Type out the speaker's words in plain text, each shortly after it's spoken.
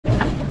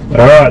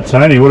Alright,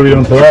 Tony, what are we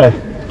doing today?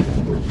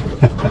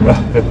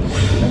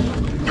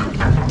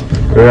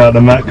 We're out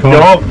the Mat Con.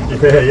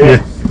 Yeah.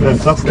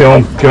 Fantastic.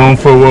 Going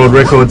for a world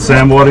record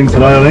sandboarding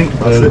today, I think.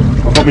 That's it.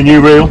 I've got my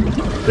new reel.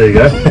 There you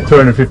go,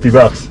 250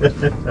 bucks.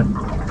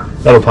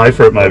 That'll pay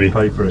for it, maybe.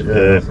 Pay for it,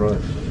 yeah, that's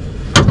right.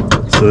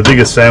 So the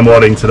biggest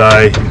sandboarding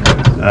today,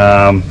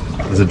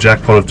 there's a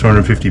jackpot of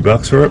 250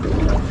 bucks for it.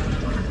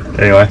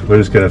 Anyway, we're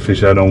just going to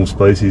fish our normal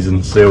species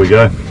and see how we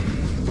go.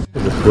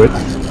 The squid.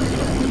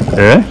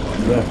 Yeah?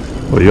 Yeah.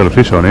 Well, you got a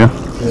fish on here.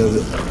 Yeah.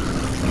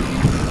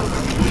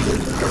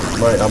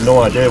 Mate, I have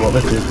no idea what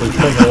this is, but it's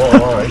taking a lot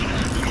of line.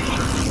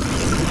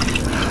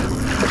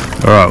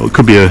 Alright, well, it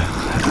could be an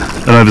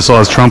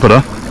oversized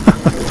trumpeter.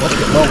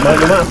 No, mate,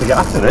 we might have to get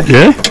after this.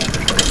 Yeah?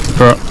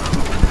 Alright.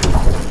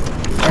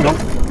 Hang on.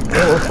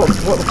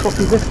 What the fuck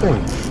is this thing?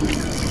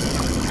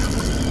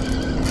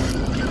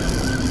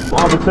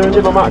 I'll be turned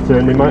him, I might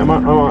turn him, I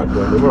might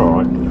turn him, we're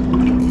alright.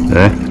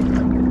 Yeah?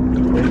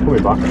 He's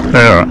coming back.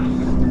 Yeah, alright.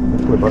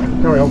 He's coming back.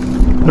 Carry on.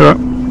 Alright.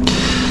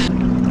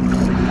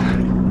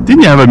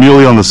 Didn't you have a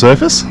muley on the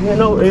surface? Yeah,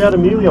 no, he had a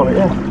muley on it,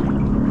 yeah.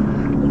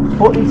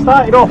 But he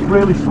started off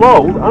really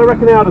slow. I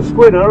reckon he had a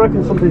squid, and I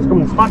reckon something's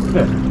come and smacked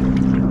it.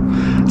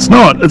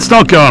 It's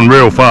not going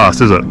real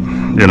fast, is it?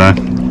 You know?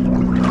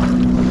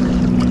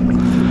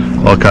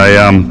 Like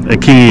a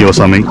kingy or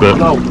something, but...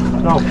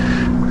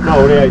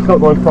 No, yeah, it's not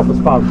going proper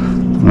spaz.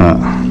 No.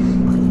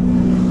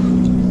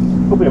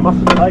 Could be a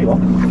massive tailor.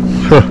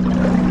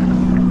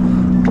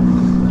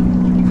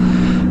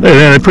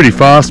 Yeah, they're pretty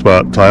fast,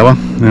 but Taylor,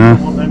 you know. I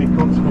don't want any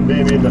cunts from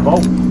being in the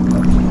hole.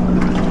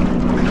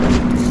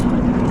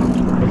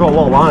 I've got a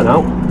lot of line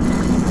out.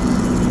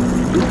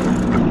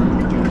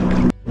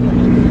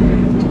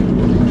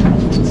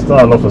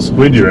 Started off a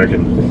squid, you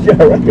reckon? Yeah,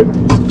 I reckon.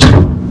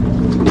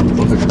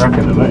 What's a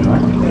cracking today, mate?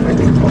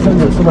 I'll send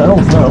you something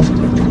else now.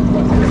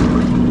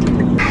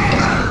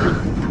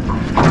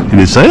 Can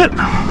you see it?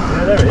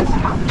 Yeah, there it is.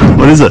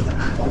 What is it? A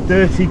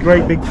dirty,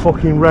 great big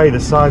fucking ray the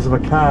size of a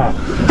car.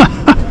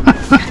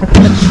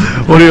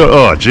 What do you...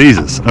 Oh,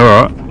 Jesus.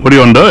 Alright. What do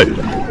you want to do?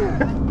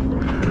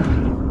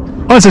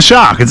 Oh, it's a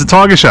shark. It's a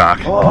tiger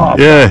shark. Oh,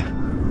 yeah.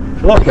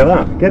 Look at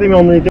that. Get him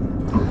on the...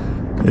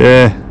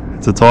 Yeah,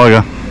 it's a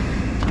tiger.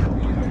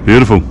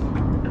 Beautiful.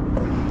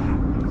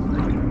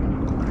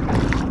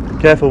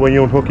 Careful when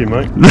you unhook him,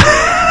 mate.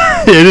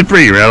 Yeah, just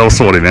bring him out. I'll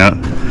sort him out.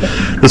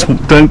 Just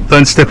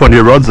don't step on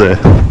your rods there.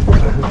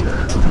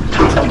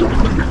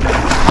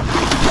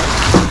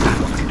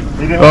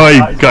 Oh, he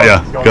got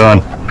ya. Go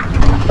on.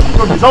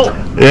 Good result.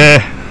 Yeah,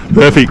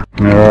 perfect.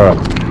 Alright.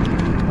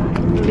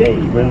 Yay,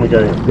 we're in the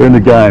game. We're in the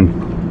game.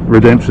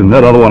 Redemption.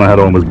 That other one I had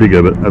on was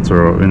bigger, but that's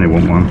alright. We only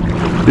want one.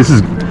 This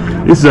is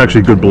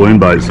actually good balloon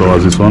bait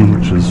size, this one,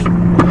 which is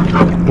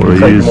what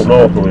I use.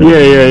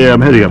 Yeah.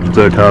 I'm heading up to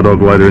Turk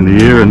Dog later in the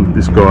year, and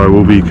this guy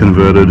will be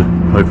converted,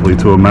 hopefully,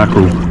 to a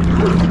mackerel.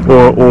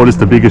 Or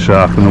just a bigger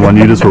shark than the one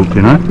you just hooked,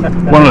 you know?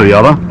 One or the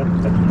other.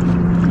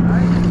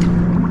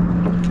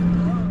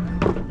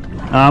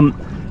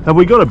 Have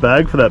we got a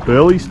bag for that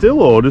burley still,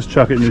 or just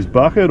chuck it in this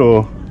bucket,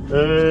 or?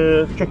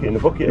 Chuck it in the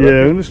bucket.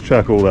 Yeah, we'll just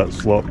chuck all that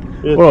slop.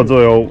 Yeah, what I'll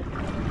do,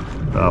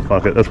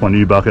 fuck it, that's my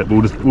new bucket.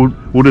 We'll just...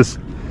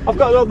 I've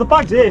got the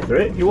bag's here for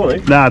it, if you want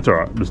it. Nah, it's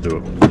alright, just do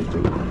it.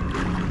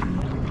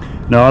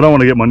 No, I don't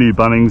want to get my new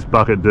Bunnings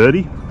bucket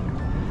dirty.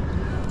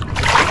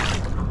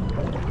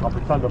 I'll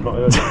pretend I've not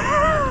heard it.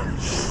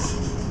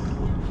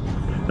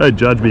 Don't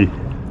judge me.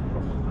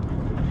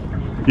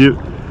 You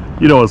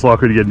know what it's like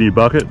when you get a new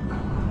bucket.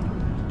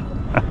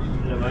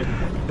 Yeah, mate.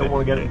 Don't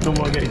want to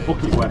get his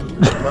bucket wet.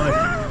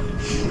 Nice.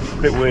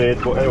 Bit weird,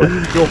 but anyway,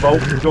 it's your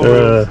boat, it's your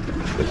rules.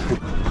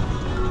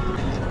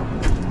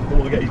 Don't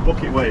want to get his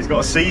bucket wet. He's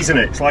got to season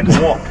it. It's like a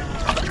wok.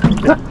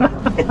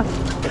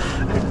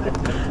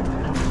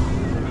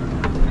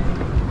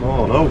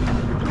 Oh no,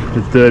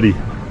 it's dirty.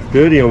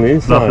 Dirty on the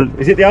inside. Nothing.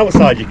 Is it the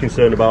outside you're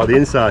concerned about, or the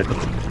inside?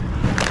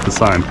 The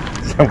same.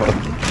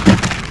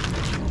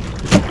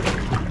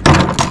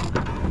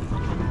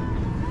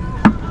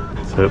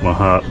 It's hurt my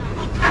heart.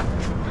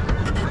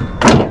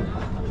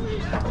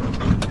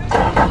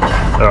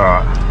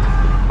 Alright.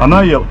 I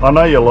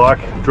know you like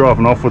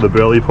driving off with a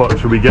burley pot.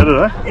 Should we get it,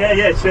 eh?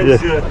 Yeah, it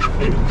says it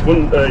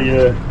wouldn't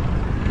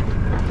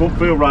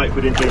feel right if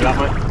we didn't do that,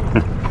 mate.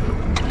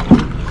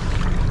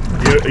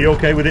 Are you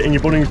okay with it in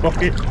your Bunnings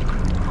bucket?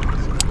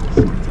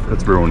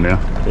 That's ruined now.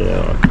 Yeah,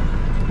 alright.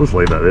 We'll just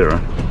leave that there,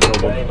 right?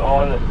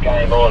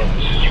 Game on.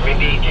 You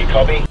windy, do you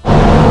copy?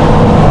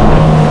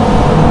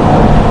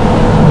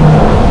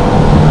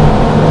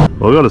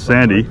 Well, I got a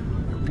sandy.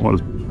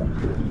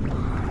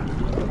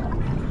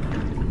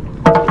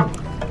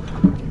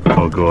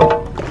 Oh god,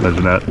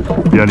 imagine that.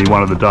 The only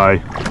one of the day.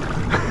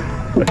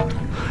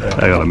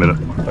 Hang on a minute.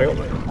 Hang on,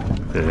 mate.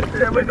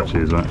 Yeah, mate.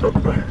 Cheers, mate.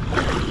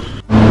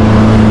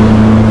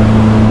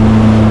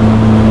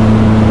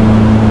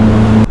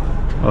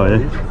 Oh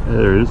yeah,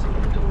 there it is.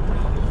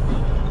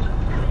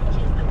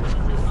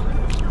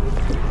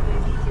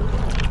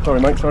 Sorry,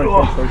 mate. Sorry.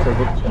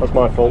 That's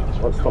my fault.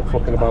 Let's stop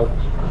fucking about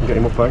and get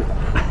him up, mate.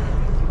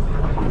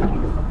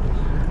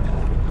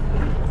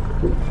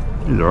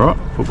 He's alright,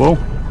 football.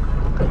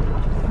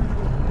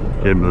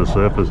 Get him to the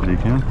surface if you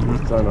can.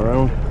 Turn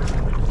around.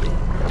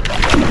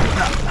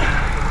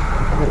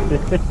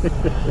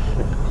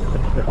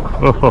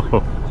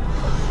 Oh,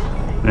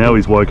 now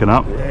he's woken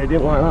up. Yeah, he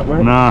didn't like that,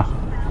 mate. Nah.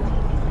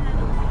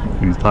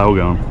 His tail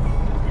going.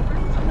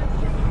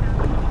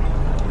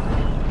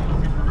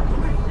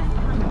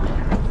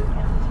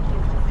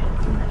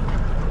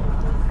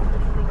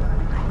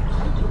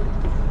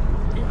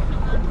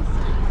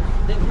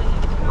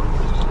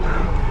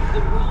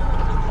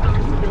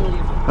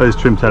 Those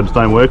trim tabs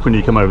don't work when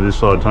you come over this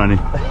side, Tony.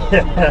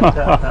 Here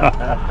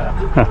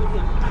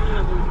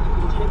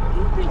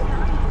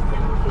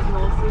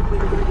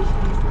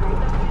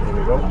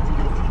we go.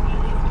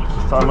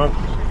 Time, man.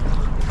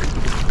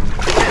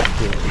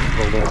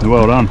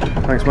 Well done.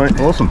 Thanks, mate.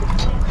 Awesome.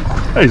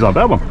 Hey, he's not a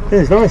bad one. Yeah,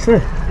 it's nice, isn't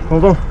it?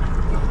 Well done.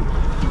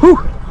 Whew.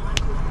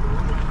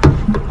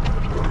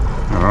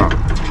 Alright.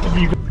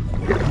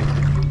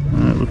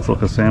 It looks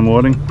like a Sam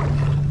whiting.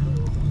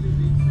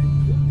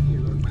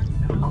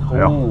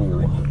 Yeah. Oh,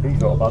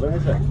 he's not bad,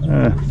 is he?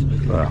 Yeah.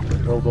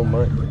 Well done,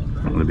 mate.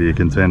 Not going to be a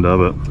contender,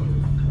 but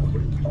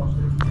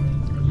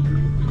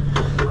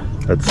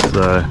that's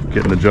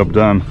getting the job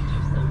done.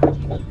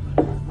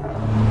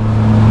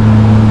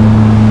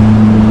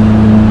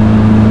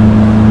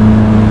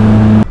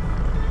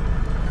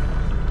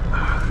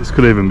 This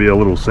could even be a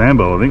little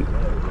sambo, I think.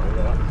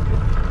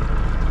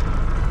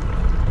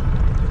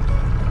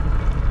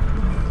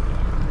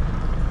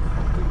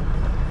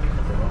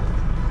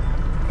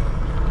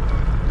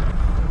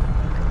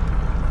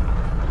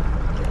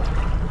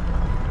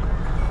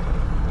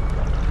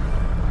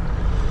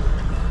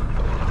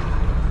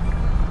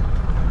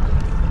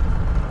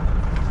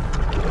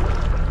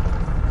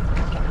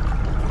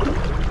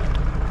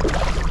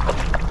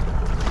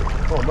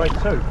 Oh, mate,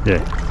 too.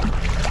 Yeah.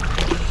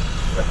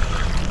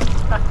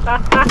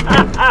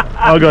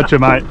 I got you,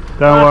 mate.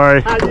 Don't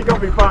worry. You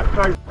got me back,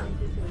 thanks.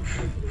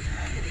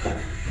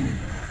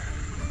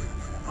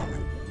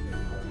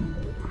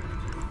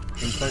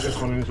 Can you take this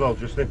one in as well,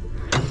 Justin?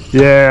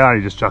 Yeah, I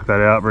just chuck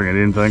that out, bring it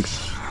in,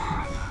 thanks.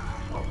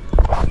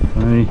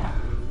 Hey.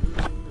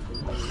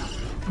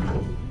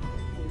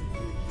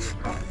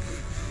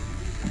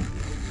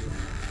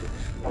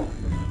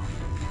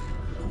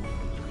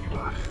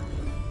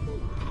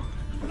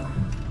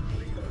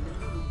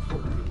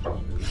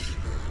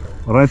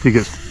 I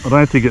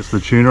don't think it's the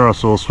tuna I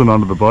saw swim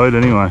under the boat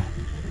anyway.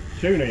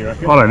 Tuna, you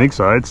reckon? I don't think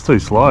so. It's too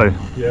slow.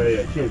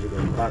 Yeah, tunas are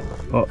going back.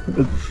 Oh,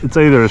 it's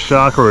either a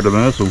shark or a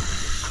demersal.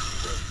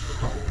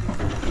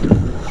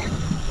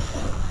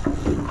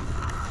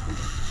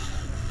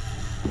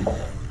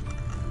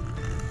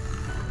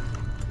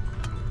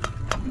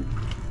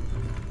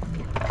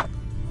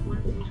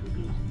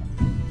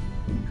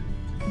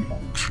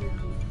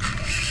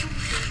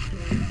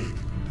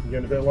 You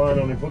getting a bit of line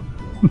on him, bud?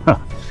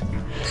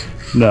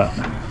 No.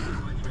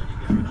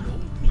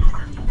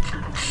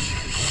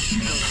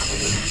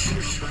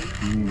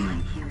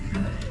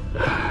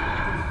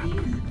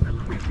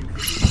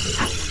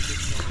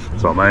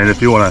 So I mean,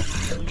 if you want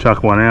to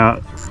chuck one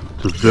out,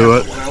 just do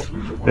it.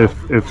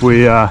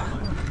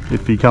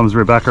 If he comes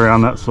right back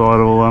around that side,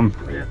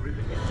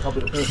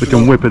 we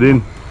can whip it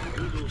in.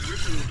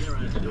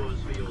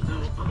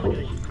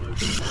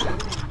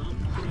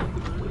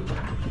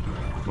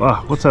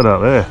 Wow, what's that out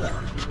there?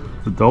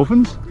 The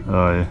dolphins?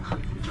 Oh yeah.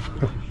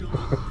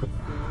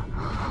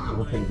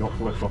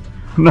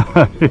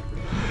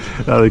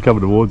 No, they're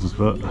coming towards us,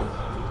 but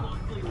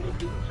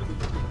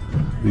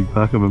big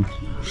pack of them.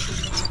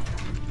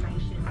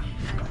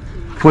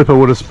 Flipper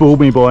would have spooled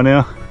me by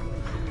now.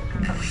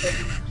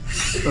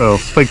 Oh,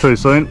 speak too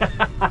soon. I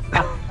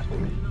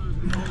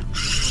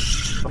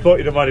thought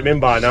you'd have had him in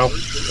by now.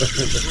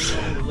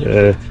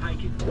 Yeah.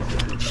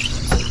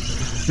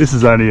 This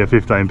is only a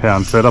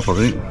 15-pound setup, I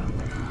think.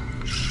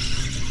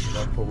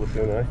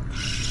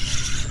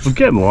 I'm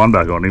getting line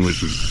back on him,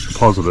 which is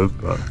positive,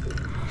 but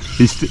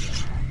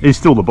he's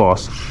still the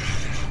boss.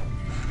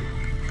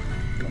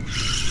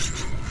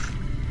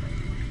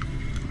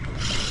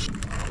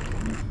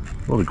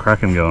 A lot of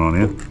cracking going on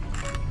here.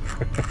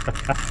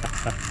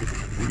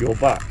 You're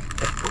back.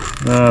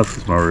 No, this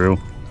is my reel.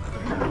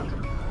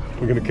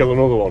 We're going to kill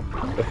another one.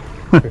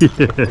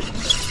 Yeah.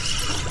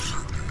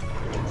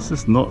 It's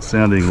just not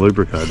sounding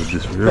lubricated,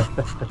 this reel.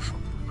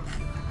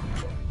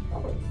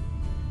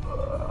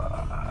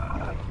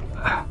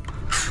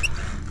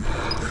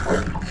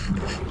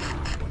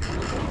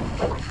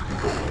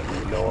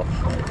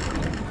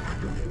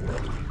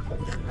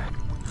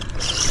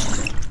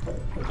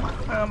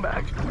 I'm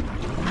back.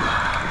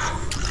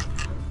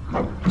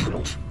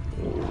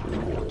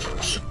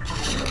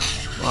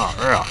 Oh,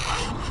 yeah.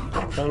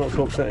 Try not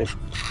to upset him.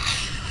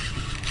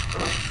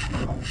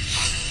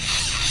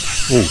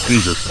 Oh,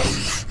 Jesus.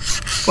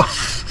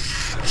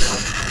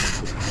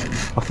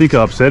 I think I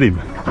upset him.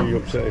 You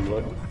upset him,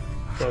 like.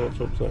 Try not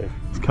to upset him.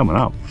 It's coming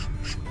up.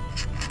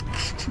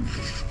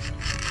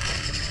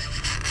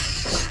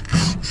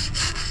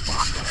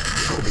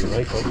 Could be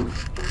late,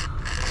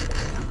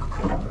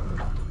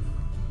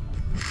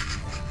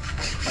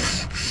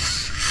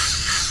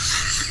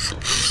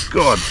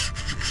 God.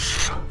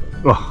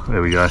 Oh,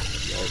 there we go.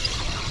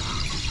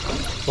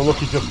 So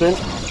lucky just in.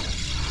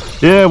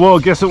 Yeah, well,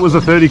 I guess it was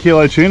a 30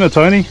 kilo tuna,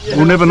 Tony. Yeah,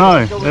 we'll never know.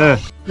 Yeah.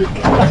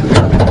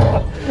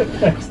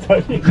 Thanks,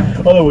 Tony. I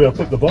thought we were going to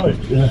flip the boat.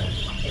 Yeah.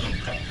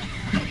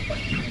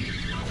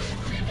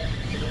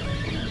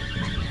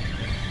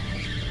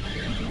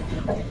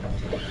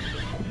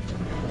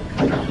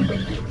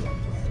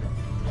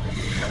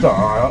 It's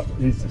alright.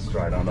 He's just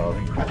straight under, I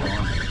think. I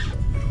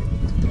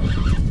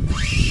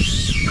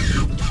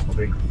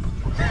think.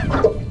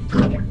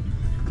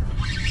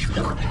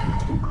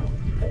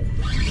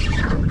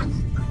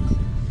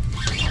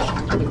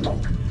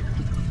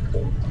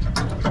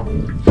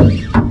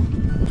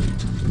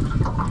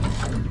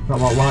 Not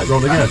like light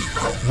rod again.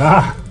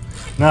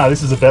 Nah,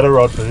 this is a better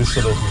rod for this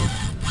sort of thing.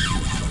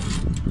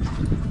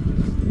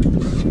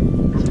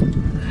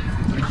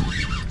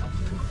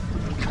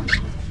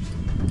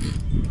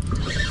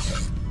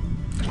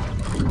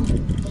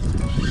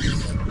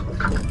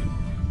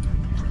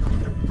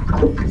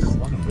 It's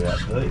not gonna be that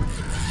deep.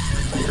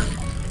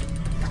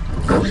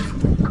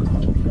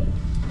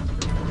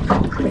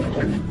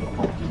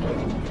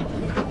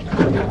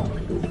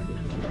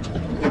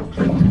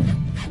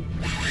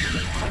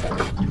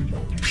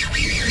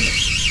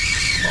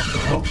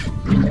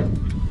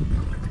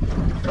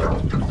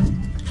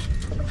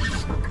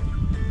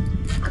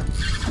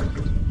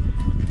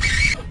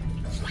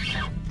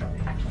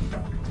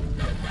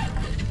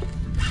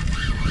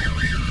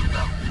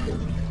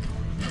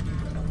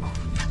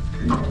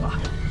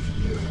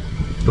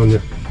 Done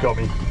you? Got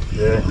me.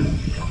 Yeah.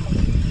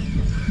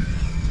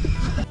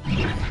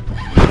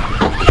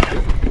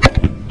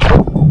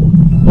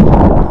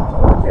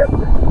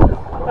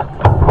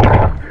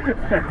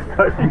 I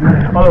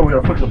thought we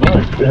were going to flip the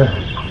boat.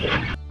 Yeah.